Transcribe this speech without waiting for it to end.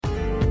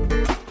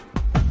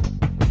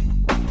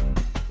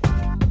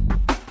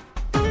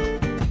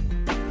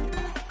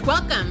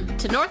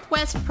to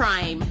Northwest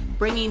Prime,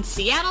 bringing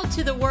Seattle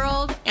to the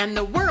world and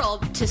the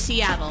world to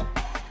Seattle.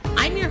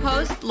 I'm your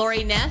host,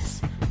 Lori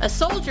Ness, a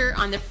soldier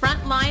on the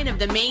front line of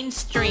the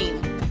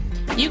mainstream.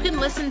 You can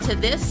listen to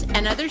this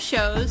and other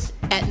shows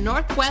at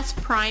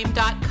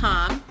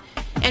northwestprime.com,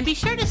 and be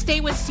sure to stay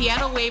with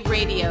Seattle Wave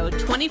Radio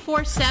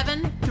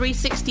 24/7,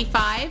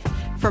 365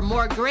 for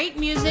more great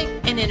music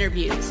and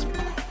interviews.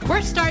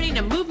 We're starting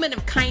a movement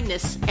of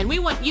kindness, and we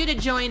want you to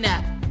join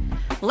up.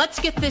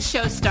 Let's get this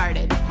show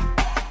started.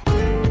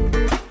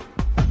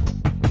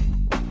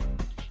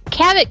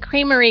 Cabot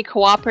Creamery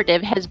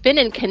Cooperative has been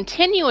in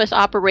continuous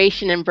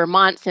operation in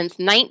Vermont since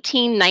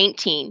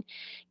 1919.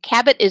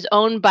 Cabot is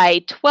owned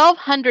by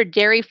 1,200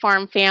 dairy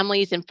farm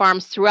families and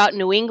farms throughout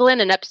New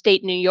England and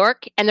upstate New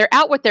York, and they're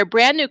out with their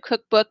brand new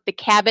cookbook, the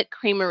Cabot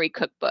Creamery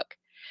Cookbook.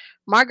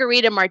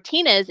 Margarita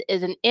Martinez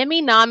is an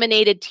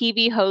Emmy-nominated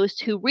TV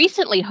host who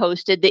recently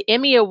hosted the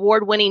Emmy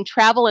Award-winning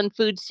travel and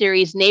food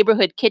series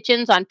Neighborhood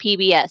Kitchens on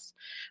PBS.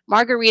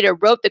 Margarita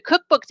wrote the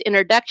cookbook's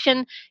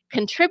introduction,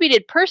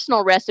 contributed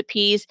personal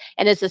recipes,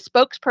 and is a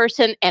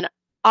spokesperson and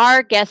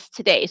our guest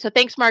today. So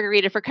thanks,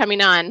 Margarita, for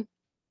coming on.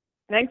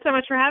 Thanks so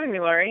much for having me,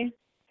 Lori.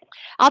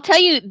 I'll tell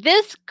you,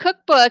 this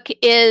cookbook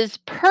is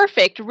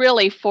perfect,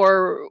 really,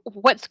 for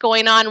what's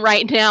going on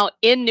right now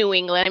in New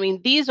England. I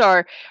mean, these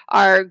are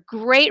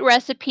great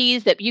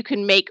recipes that you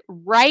can make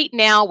right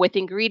now with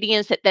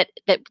ingredients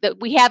that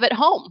we have at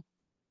home.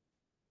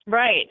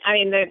 Right. I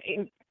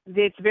mean,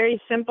 it's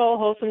very simple,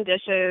 wholesome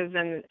dishes,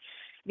 and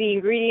the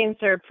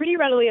ingredients are pretty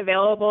readily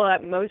available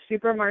at most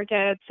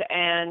supermarkets,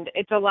 and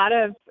it's a lot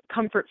of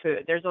comfort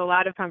food. There's a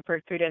lot of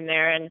comfort food in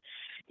there, and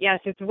yes,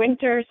 it's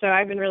winter, so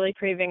I've been really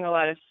craving a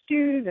lot of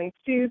stews and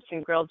soups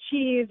and grilled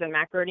cheese and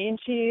macaroni and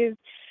cheese,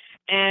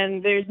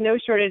 and there's no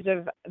shortage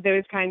of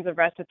those kinds of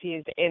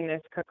recipes in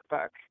this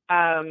cookbook.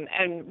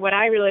 And what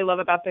I really love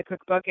about the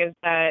cookbook is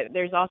that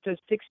there's also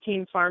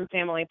 16 farm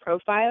family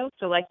profiles.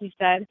 So like you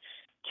said,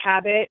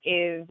 Cabot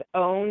is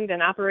owned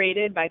and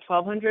operated by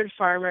 1,200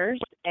 farmers,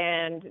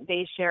 and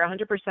they share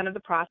 100% of the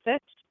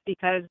profits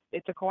because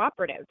it's a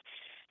cooperative.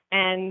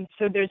 And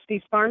so there's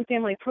these farm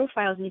family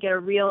profiles, and you get a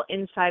real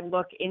inside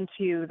look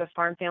into the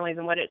farm families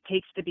and what it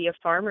takes to be a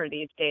farmer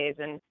these days.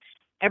 And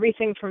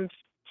everything from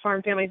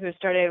farm families who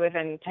started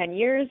within 10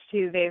 years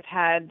to they've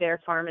had their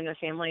farm in the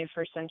family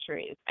for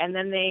centuries. And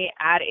then they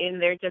add in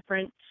their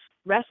different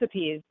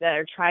recipes that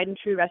are tried and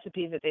true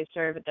recipes that they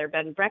serve at their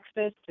bed and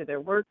breakfast, to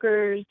their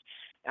workers,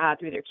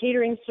 through their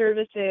catering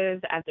services,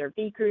 at their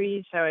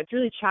bakeries. So it's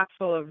really chock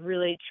full of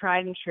really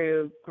tried and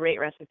true great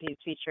recipes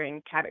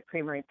featuring Cabot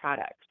Creamery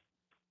products.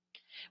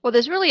 Well,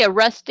 there's really a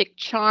rustic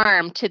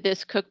charm to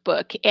this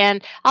cookbook.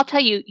 And I'll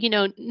tell you,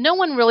 no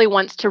one really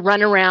wants to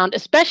run around,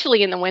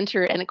 especially in the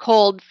winter and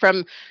cold,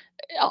 from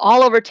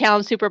all over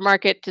town,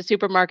 supermarket to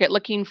supermarket,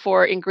 looking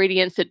for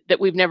ingredients that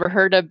we've never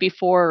heard of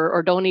before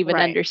or don't even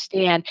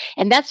understand.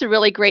 And that's a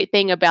really great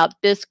thing about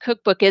this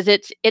cookbook is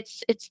it's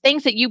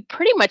things that you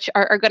pretty much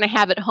are going to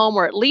have at home,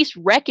 or at least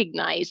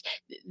recognize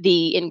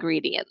the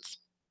ingredients.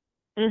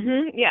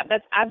 Mm-hmm. Yeah,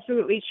 that's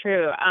absolutely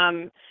true.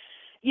 And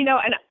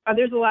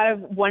there's a lot of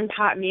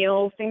one-pot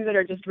meals, things that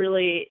are just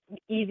really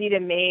easy to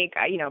make,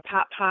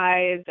 pot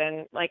pies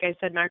and, like I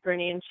said,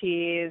 macaroni and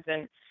cheese,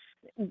 and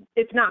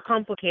it's not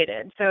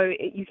complicated. So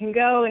you can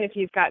go, and if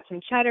you've got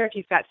some cheddar, if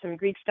you've got some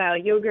Greek-style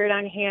yogurt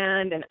on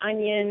hand, an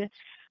onion,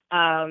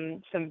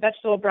 some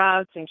vegetable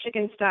broths and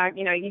chicken stock,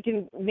 you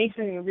can make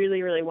something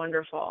really, really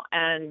wonderful.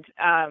 And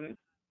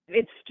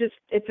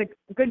it's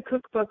a good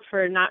cookbook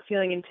for not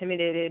feeling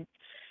intimidated.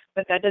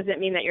 But that doesn't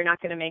mean that you're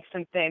not going to make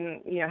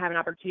something, have an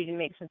opportunity to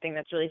make something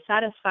that's really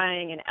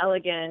satisfying and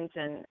elegant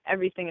and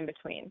everything in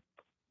between.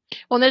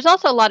 Well, there's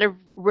also a lot of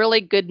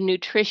really good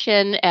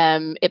nutrition.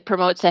 It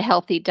promotes a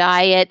healthy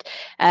diet.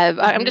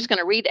 I'm just going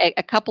to read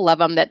a couple of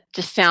them that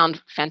just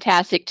sound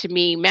fantastic to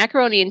me.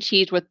 Macaroni and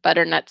cheese with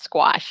butternut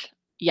squash.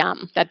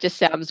 Yum. That just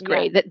sounds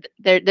great.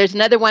 Yeah. There's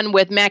another one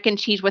with mac and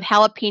cheese with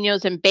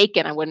jalapenos and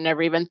bacon. I would have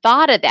never even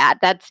thought of that.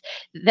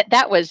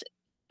 That was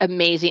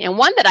amazing. And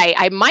one that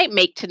I might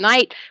make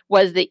tonight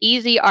was the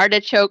easy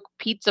artichoke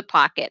pizza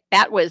pocket.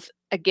 That was,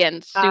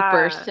 again,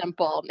 super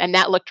simple, and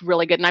that looked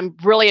really good. And I'm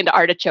really into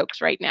artichokes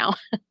right now.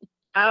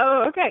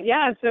 Oh, okay.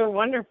 Yeah, so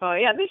wonderful.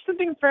 Yeah, there's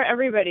something for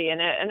everybody in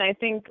it. And I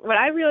think what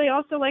I really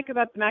also like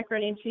about the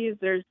macaroni and cheese,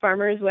 there's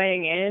farmers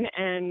weighing in,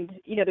 and,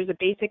 there's a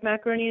basic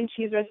macaroni and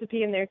cheese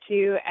recipe in there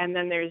too. And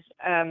then there's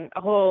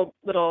a whole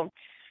little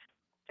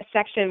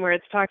section where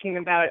it's talking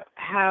about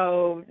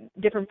how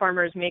different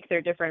farmers make their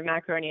different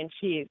macaroni and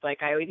cheese.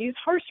 Like, I always use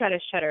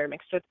horseradish cheddar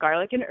mixed with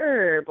garlic and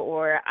herb,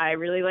 or I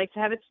really like to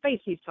have it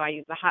spicy, so I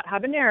use the hot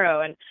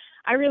habanero. And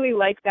I really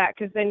like that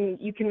because then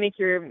you can make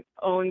your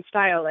own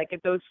style. Like,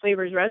 if those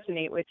flavors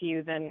resonate with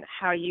you, then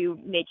how you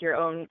make your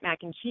own mac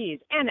and cheese,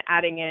 and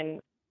adding in,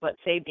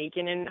 let's say,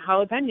 bacon and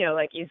jalapeno,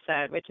 like you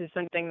said, which is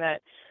something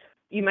that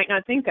you might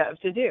not think of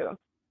to do.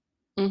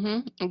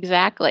 Mm-hmm,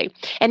 exactly.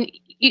 And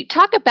you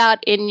talk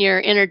about in your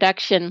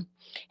introduction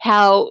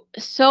how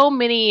so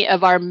many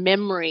of our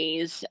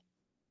memories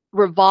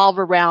revolve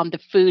around the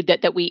food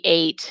that we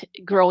ate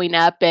growing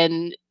up,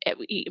 and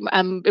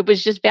it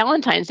was just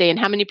Valentine's Day, and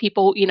how many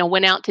people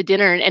went out to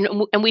dinner,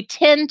 and we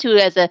tend to,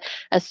 as a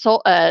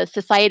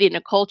society and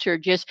a culture,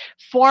 just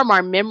form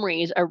our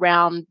memories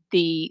around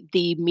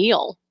the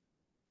meal.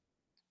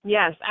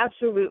 Yes,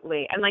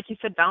 absolutely. And like you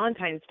said,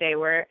 Valentine's Day,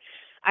 where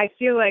I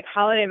feel like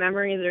holiday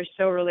memories are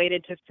so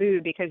related to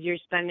food because you're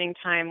spending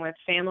time with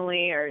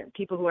family or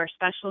people who are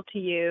special to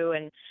you,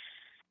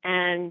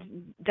 and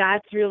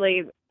that's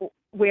really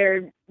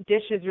where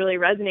dishes really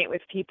resonate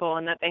with people,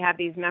 and that they have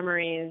these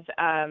memories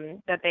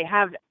that they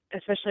have,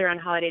 especially around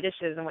holiday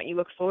dishes and what you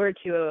look forward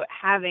to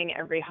having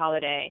every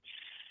holiday.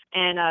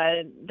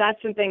 And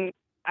that's something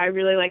I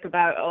really like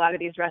about a lot of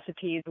these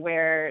recipes,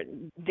 where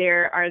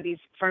there are these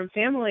farm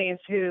families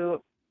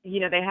who,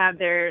 they have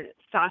their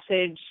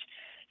sausage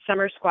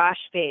summer squash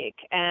bake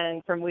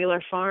and from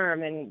Wheeler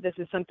Farm. And this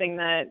is something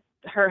that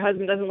her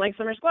husband doesn't like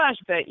summer squash,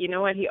 but you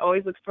know what? He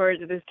always looks forward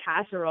to this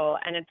casserole.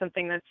 And it's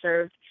something that's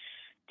served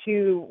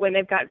to when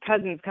they've got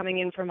cousins coming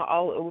in from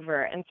all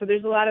over. And so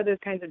there's a lot of those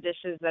kinds of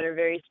dishes that are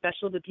very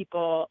special to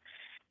people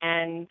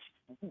and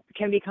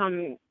can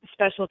become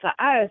special to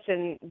us,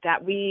 and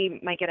that we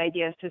might get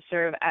ideas to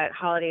serve at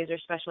holidays or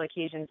special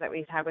occasions that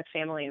we have with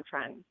family and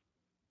friends.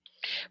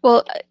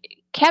 Well,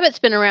 Cabot's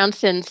been around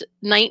since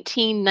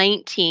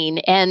 1919,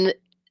 and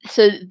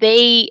so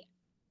they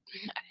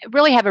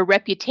really have a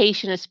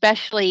reputation,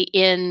 especially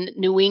in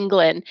New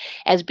England,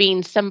 as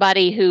being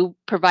somebody who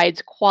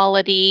provides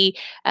quality.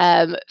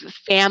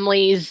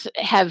 Families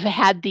have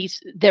had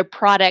their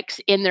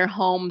products in their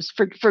homes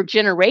for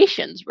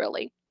generations,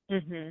 really.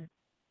 Mhm.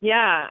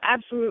 Yeah,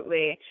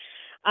 absolutely.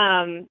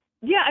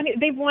 Yeah, I mean,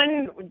 they've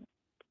won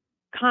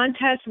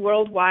contests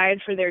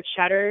worldwide for their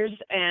cheddars,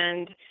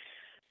 and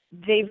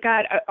they've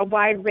got a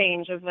wide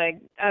range of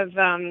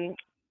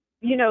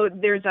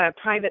there's a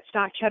private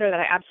stock cheddar that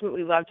I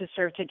absolutely love to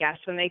serve to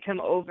guests when they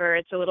come over.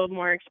 It's a little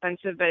more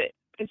expensive, but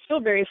it's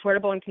still very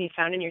affordable and can be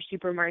found in your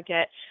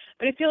supermarket.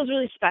 But it feels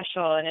really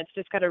special, and it's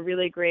just got a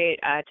really great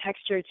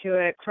texture to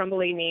it,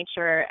 crumbly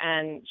nature,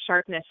 and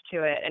sharpness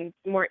to it, and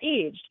more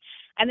aged.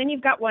 And then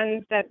you've got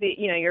ones that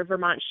your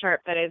Vermont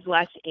Sharp that is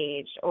less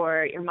aged,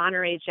 or your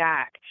Monterey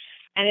Jack.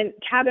 And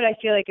Cabot, I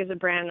feel like, is a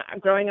brand.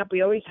 Growing up,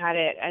 we always had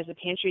it as a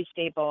pantry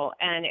staple,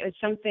 and it was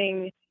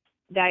something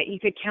that you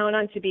could count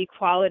on to be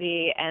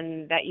quality,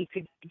 and that you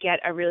could get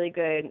a really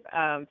good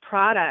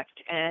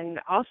product, and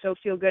also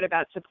feel good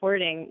about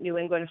supporting New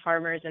England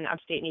farmers and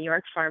upstate New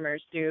York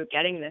farmers through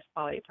getting this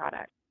quality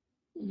product.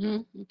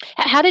 Mhm.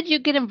 How did you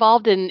get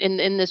involved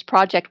in this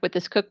project with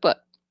this cookbook?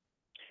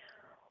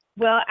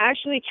 Well,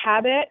 actually,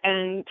 Cabot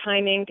and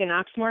Time Inc. and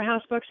Oxmoor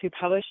House Books, who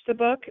published the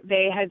book,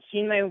 they had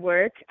seen my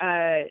work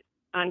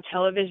on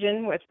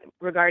television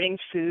regarding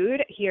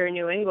food here in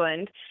New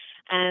England,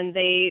 and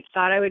they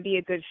thought I would be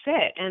a good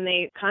fit. And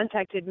they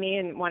contacted me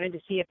and wanted to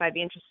see if I'd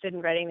be interested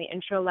in writing the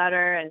intro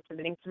letter and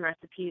submitting some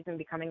recipes and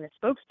becoming the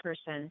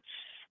spokesperson.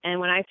 And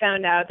when I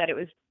found out that it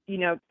was,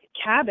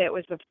 Cabot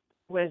was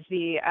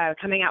the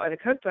coming out with a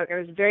cookbook, I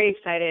was very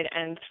excited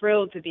and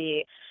thrilled to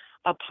be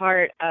a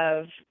part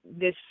of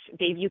this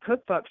debut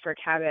cookbook for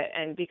Cabot,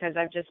 and because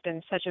I've just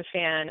been such a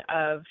fan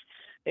of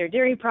their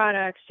dairy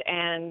products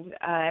and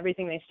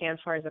everything they stand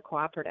for as a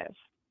cooperative.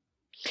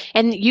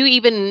 And you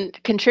even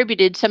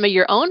contributed some of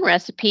your own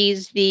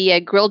recipes, the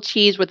grilled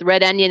cheese with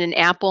red onion and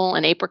apple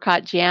and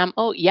apricot jam.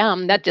 Oh,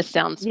 yum. That just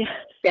sounds Yeah.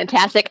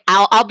 fantastic.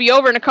 I'll be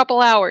over in a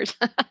couple hours.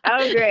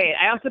 Oh, great.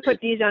 I also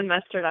put Dijon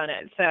mustard on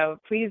it, so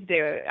please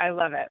do. I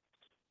love it.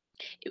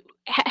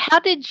 How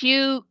did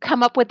you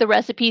come up with the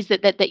recipes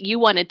that you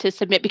wanted to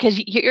submit? Because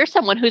you're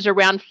someone who's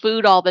around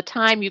food all the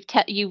time.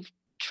 You've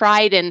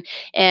tried and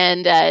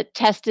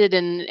tested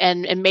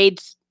and made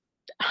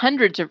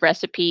hundreds of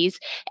recipes.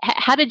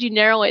 How did you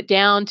narrow it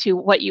down to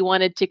what you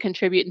wanted to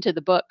contribute into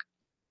the book?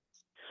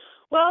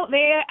 Well,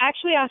 they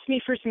actually asked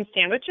me for some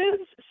sandwiches,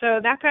 so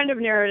that kind of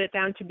narrowed it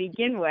down to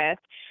begin with.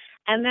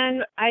 And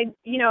then I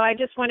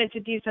just wanted to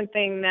do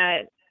something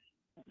that,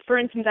 for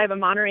instance, I have a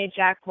Monterey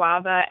Jack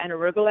guava and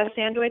arugula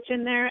sandwich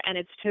in there, and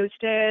it's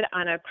toasted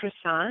on a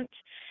croissant.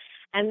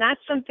 And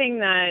that's something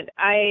that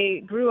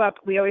I grew up,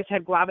 we always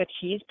had guava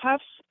cheese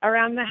puffs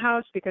around the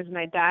house because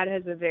my dad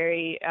has a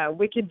very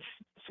wicked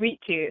sweet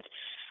tooth.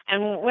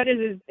 And what it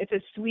is it's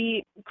a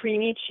sweet,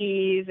 creamy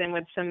cheese and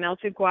with some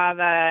melted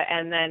guava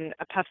and then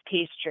a puff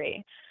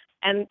pastry.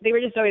 And they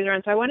were just always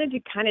around. So I wanted to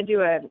kind of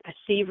do a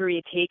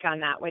savory take on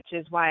that, which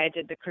is why I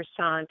did the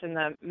croissant and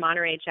the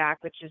Monterey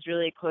Jack, which is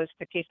really close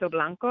to queso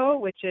blanco,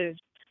 which is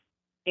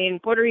in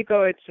Puerto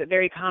Rico, it's a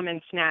very common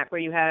snack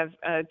where you have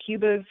a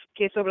cube of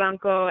queso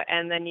blanco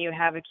and then you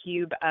have a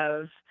cube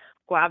of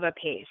guava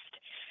paste.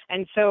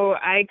 And so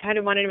I kind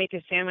of wanted to make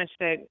a sandwich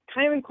that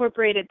kind of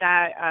incorporated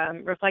that,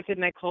 reflected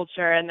my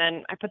culture, and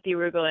then I put the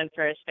arugula in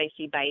for a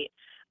spicy bite,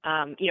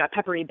 a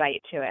peppery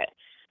bite to it.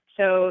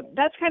 So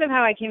that's kind of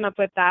how I came up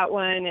with that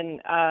one,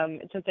 and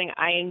it's something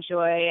I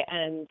enjoy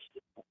and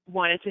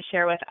wanted to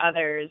share with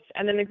others.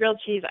 And then the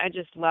grilled cheese, I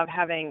just love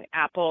having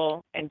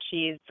apple and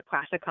cheese, the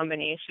classic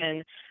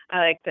combination. I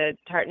like the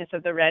tartness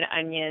of the red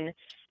onion,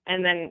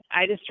 And then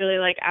I just really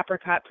like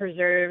apricot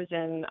preserves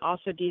and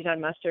also Dijon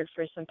mustard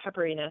for some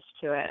pepperiness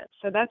to it.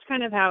 So that's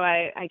kind of how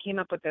I came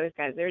up with those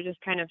guys. They're just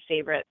kind of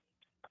favorites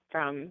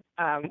from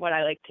what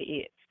I like to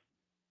eat.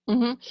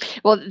 Hmm.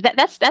 Well,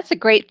 that's a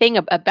great thing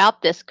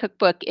about this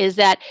cookbook is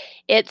that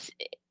it's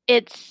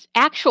it's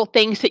actual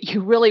things that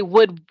you really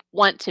would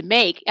want to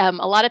make. A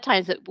lot of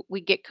times that we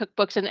get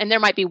cookbooks, and there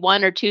might be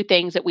one or two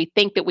things that we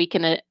think that we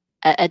can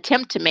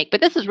attempt to make,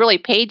 but this is really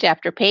page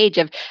after page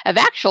of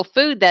actual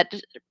food that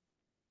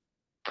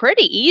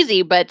pretty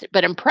easy but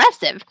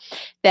impressive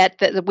that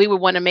we would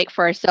want to make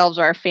for ourselves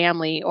or our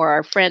family or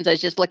our friends. I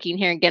was just looking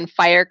here again,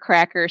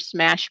 firecracker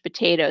smashed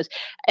potatoes.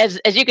 As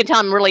you can tell,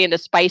 I'm really into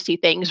spicy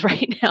things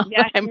right now.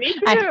 Yes, me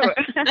too.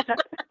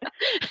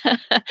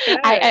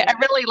 I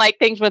really like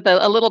things with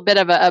a little bit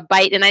of a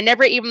bite, and I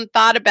never even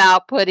thought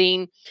about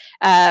putting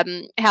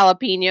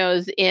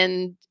jalapenos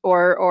in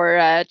or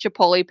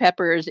chipotle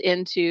peppers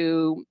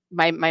into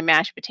my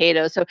mashed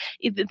potatoes. So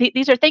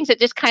these are things that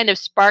just kind of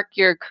spark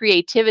your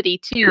creativity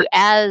too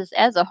as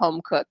a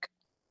home cook.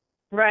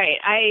 Right,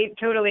 I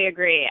totally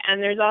agree.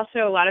 And there's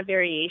also a lot of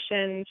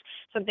variations.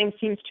 Something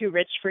seems too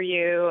rich for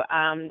you.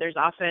 There's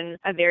often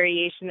a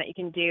variation that you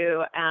can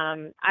do.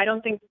 I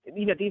don't think,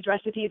 these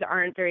recipes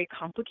aren't very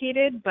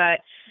complicated, but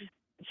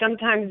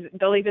sometimes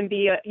they'll even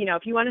be,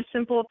 if you want to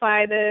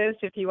simplify this,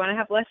 if you want to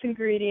have less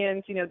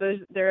ingredients,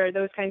 there are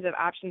those kinds of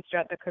options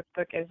throughout the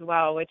cookbook as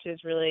well, which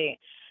is really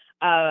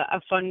a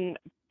fun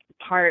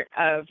part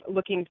of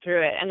looking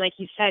through it. And like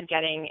you said,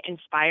 getting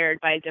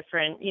inspired by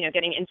different,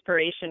 getting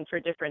inspiration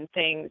for different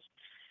things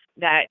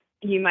that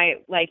you might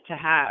like to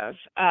have.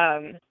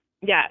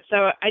 Yeah,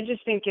 so I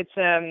just think it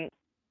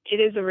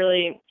is a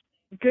really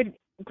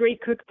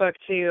great cookbook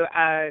to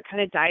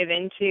kind of dive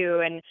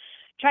into and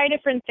try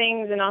different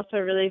things and also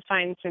really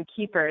find some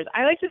keepers.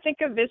 I like to think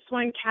of this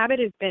one. Cabot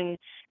has been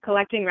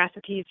collecting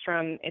recipes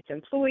from its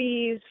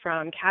employees,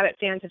 from Cabot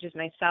fans such as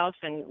myself,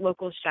 and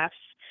local chefs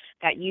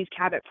that use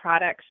Cabot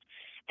products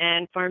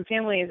and farm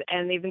families,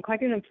 and they've been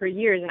collecting them for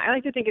years. And I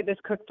like to think of this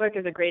cookbook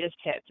as a greatest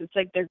hits. It's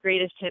like their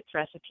greatest hits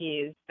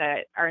recipes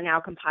that are now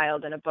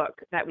compiled in a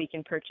book that we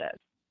can purchase.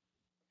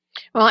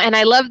 Well, and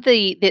I love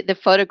the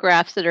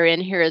photographs that are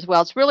in here as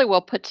well. It's really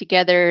well put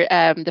together.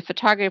 The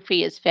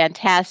photography is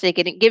fantastic,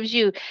 and it gives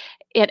you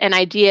an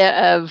idea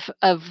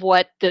of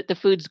what the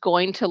food's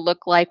going to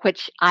look like,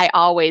 which I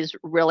always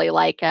really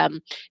like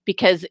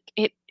because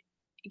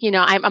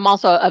I'm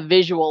also a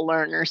visual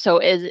learner. So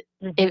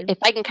if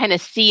I can kind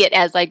of see it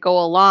as I go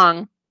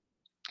along,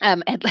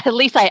 at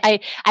least I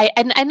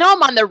know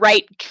I'm on the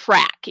right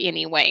track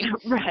anyway,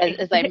 Right.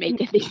 as I'm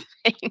making these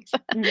things.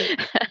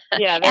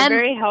 Yeah, they're and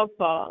very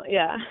helpful.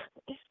 Yeah.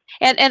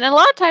 and a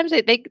lot of times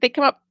they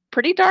come up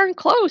pretty darn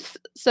close.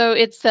 So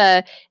it's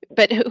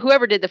but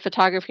whoever did the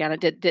photography on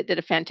it did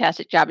a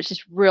fantastic job. It's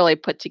just really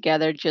put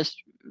together.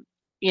 Just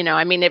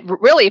I mean, it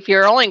really, if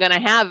you're only going to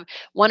have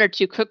one or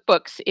two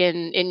cookbooks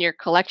in your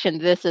collection,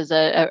 this is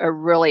a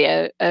really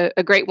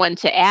a great one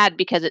to add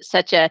because it's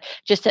such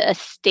just a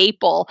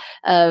staple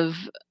of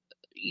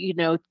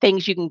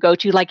things you can go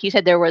to. Like you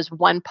said, there was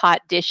one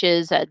pot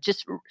dishes,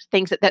 just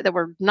things that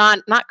were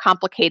not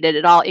complicated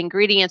at all,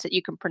 ingredients that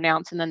you can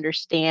pronounce and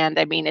understand.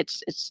 I mean,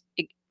 it's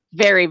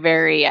very,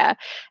 very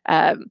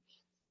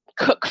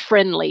cook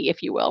friendly,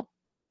 if you will.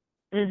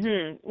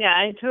 Yeah,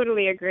 I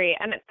totally agree.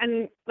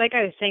 And like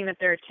I was saying, that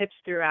there are tips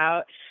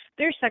throughout.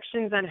 There's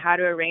sections on how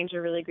to arrange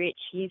a really great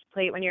cheese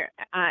plate when you're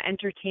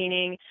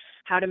entertaining,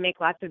 how to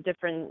make lots of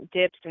different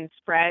dips and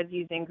spreads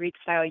using Greek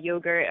style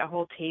yogurt, a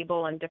whole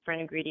table and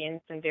different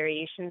ingredients and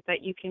variations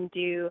that you can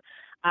do.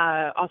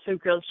 Also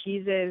grilled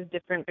cheeses,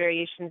 different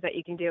variations that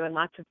you can do, and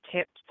lots of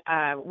tips.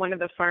 One of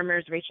the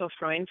farmers, Rachel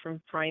Freund from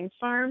Freund's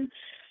Farm,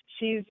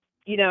 she's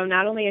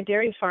not only a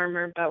dairy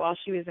farmer, but while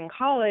she was in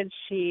college,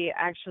 she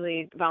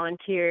actually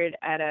volunteered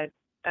at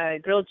a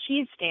grilled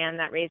cheese stand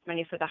that raised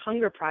money for the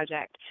Hunger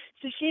Project.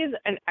 So she is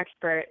an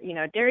expert,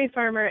 dairy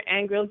farmer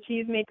and grilled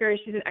cheese maker.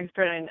 She's an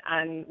expert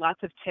on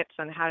lots of tips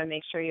on how to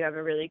make sure you have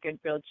a really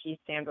good grilled cheese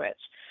sandwich.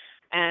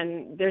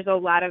 And there's a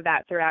lot of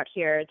that throughout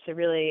here to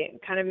really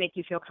kind of make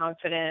you feel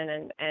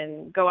confident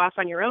and go off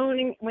on your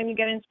own when you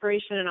get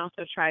inspiration, and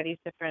also try these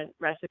different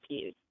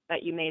recipes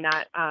that you may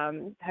not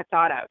have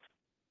thought of.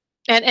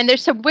 And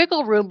there's some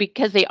wiggle room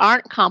because they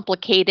aren't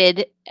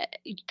complicated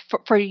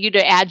for you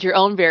to add your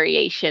own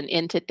variation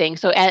into things.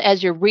 So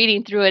as you're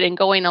reading through it and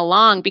going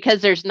along,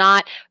 because there's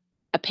not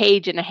a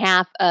page and a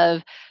half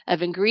of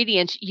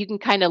ingredients, you can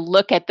kind of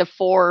look at the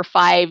 4 or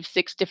 5,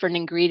 6 different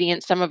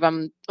ingredients. Some of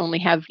them only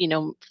have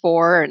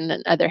 4, and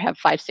then other have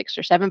 5, 6,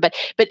 or 7. But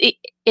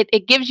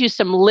it gives you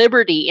some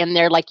liberty in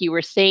there, like you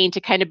were saying,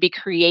 to kind of be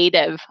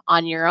creative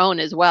on your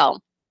own as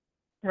well.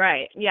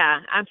 Right. Yeah,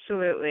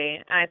 absolutely.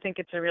 I think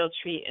it's a real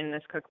treat in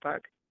this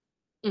cookbook.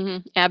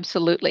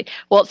 Absolutely.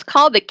 Well, it's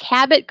called the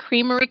Cabot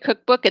Creamery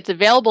Cookbook. It's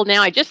available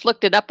now. I just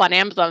looked it up on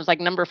Amazon. It was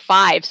like number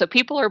 5. So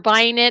people are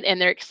buying it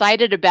and they're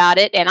excited about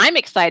it. And I'm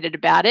excited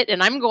about it.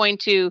 And I'm going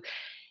to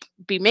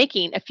be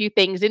making a few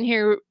things in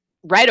here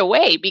right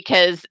away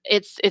because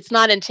it's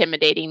not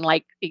intimidating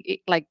like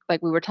we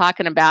were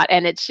talking about,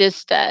 and it's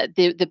just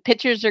the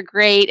pictures are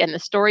great and the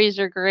stories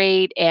are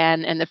great,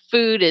 and the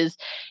food is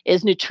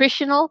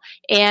nutritional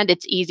and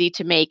it's easy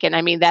to make, and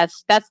I mean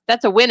that's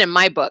a win in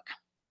my book.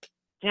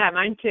 Yeah,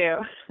 mine too.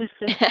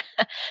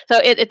 So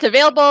it's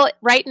available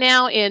right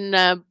now in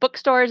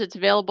bookstores. It's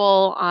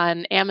available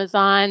on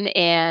Amazon,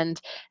 and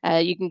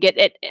you can get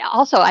it.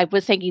 Also, I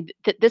was thinking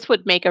that this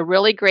would make a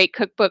really great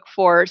cookbook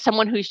for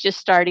someone who's just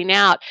starting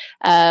out.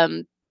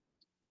 Um,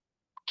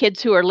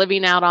 Kids who are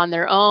living out on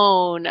their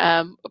own,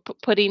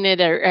 putting it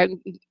or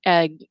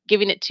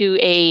giving it to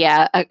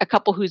a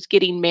couple who's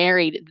getting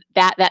married,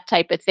 that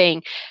type of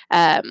thing.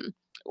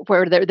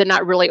 Where they're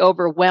not really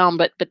overwhelmed,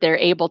 but they're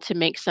able to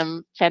make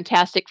some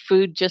fantastic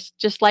food just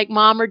like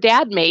mom or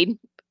dad made,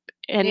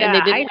 and they Yeah,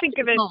 didn't I have think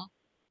to of leave it home.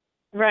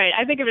 right.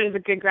 I think of it as a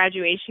good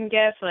graduation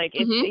gift. Like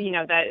it's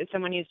Hmm. that it's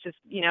someone who's just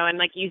and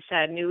like you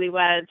said,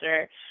 newlyweds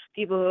or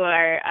people who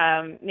are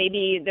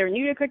maybe they're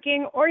new to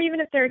cooking, or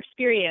even if they're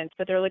experienced,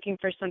 but they're looking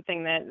for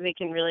something that they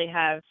can really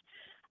have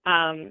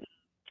um,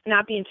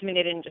 not be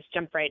intimidated and just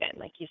jump right in,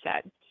 like you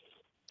said.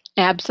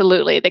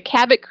 Absolutely. The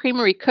Cabot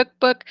Creamery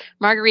Cookbook.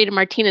 Margarita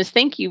Martinez,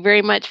 thank you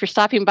very much for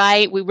stopping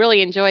by. We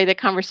really enjoy the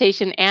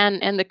conversation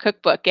and the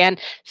cookbook. And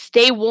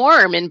stay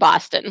warm in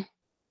Boston.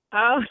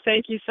 Oh,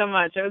 thank you so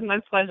much. It was my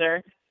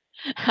pleasure.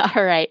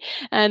 All right.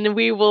 And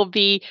we will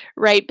be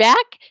right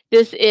back.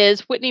 This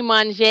is Whitney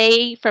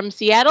Monge from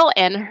Seattle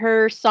and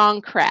her song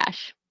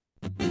Crash.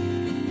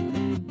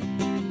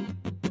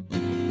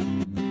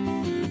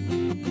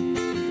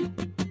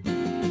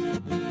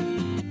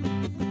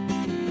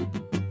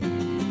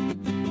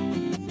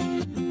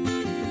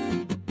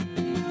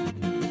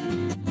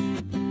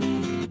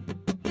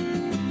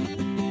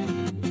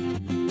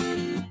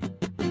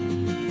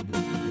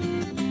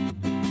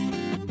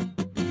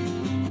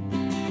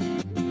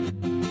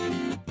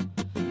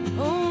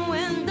 Oh,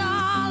 and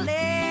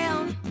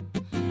darling,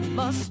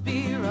 must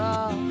be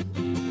rough.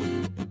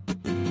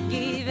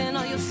 Giving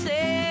all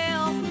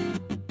yourself,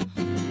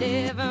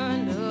 never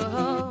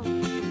enough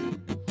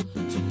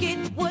to get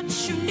what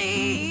you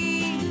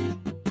need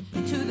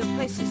to the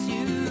places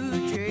you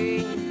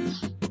dream.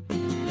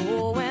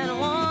 Oh,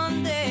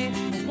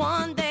 and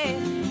one day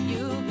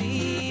you'll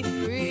be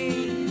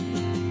free.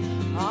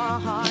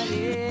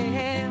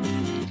 Yeah.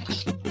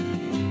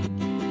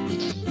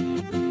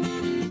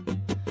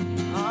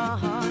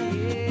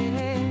 Yeah.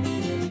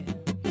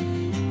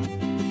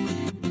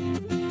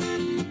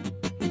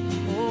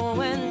 Oh,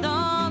 and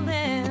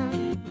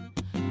darling,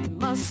 it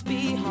must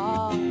be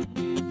hard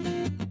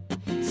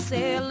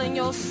selling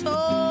your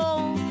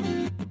soul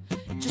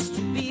just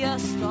to be a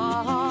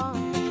star.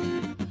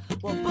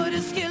 Well, but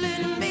it's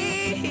killing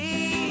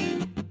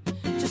me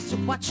just to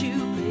watch you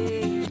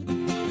play.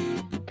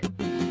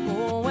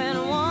 Oh, and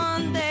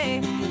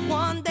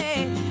one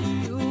day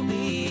you'll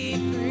be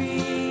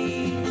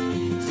free.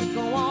 So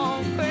go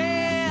on,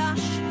 crash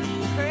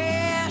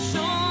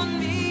on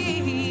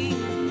me,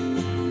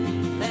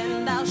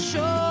 and I'll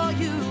show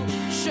you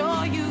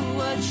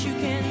what you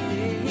can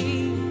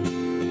be.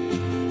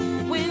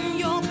 When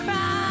you're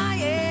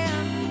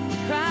crying,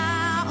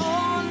 cry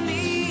on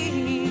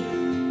me.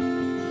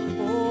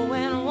 Oh,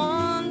 and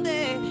one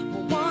day,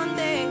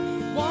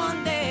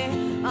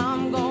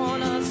 I'm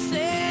gonna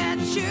set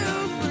you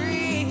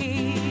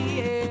free.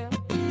 Yeah.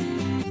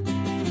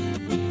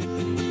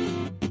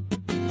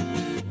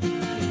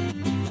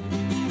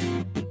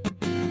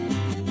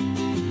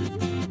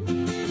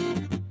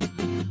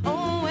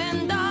 Oh,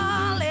 and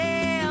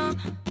darling,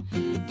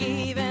 you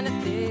gave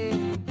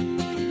anything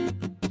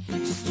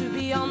just to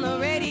be on the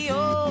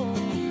radio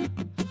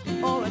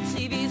or a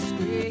TV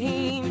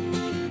screen,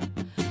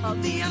 or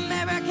the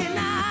American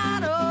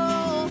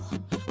Idol,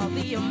 or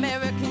the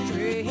American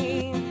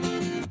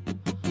Dream.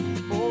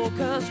 Oh,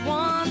 'cause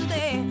one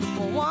day,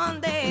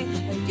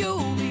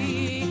 you'll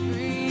be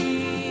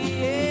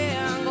free.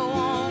 Yeah, go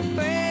on,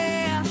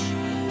 crash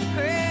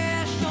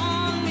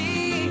on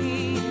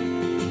me,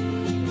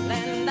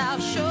 and I'll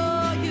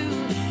show you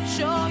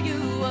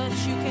what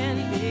you can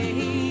be.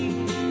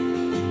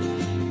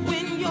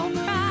 When you're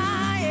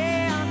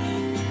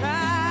crying,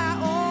 cry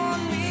on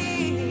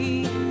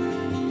me.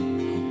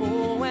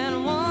 Oh, and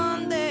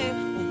one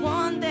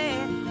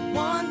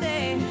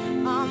day,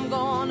 I'm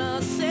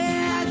gonna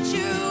set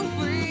you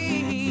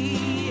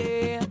free.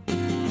 Yeah.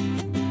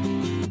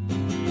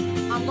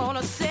 I'm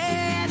gonna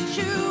set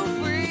you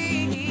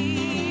free.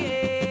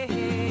 Yeah.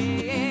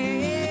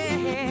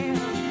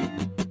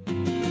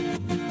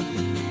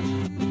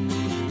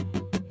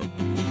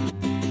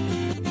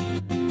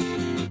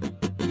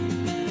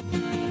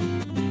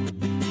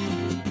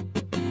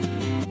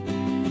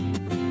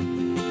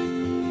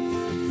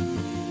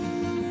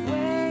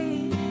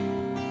 Wait,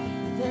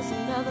 there's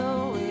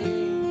another way.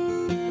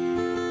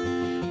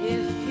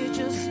 If you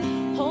just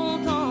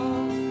hold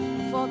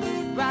on for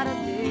the brighter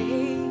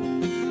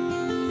days,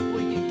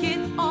 will you get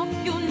off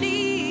your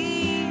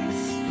knees,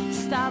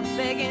 stop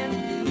begging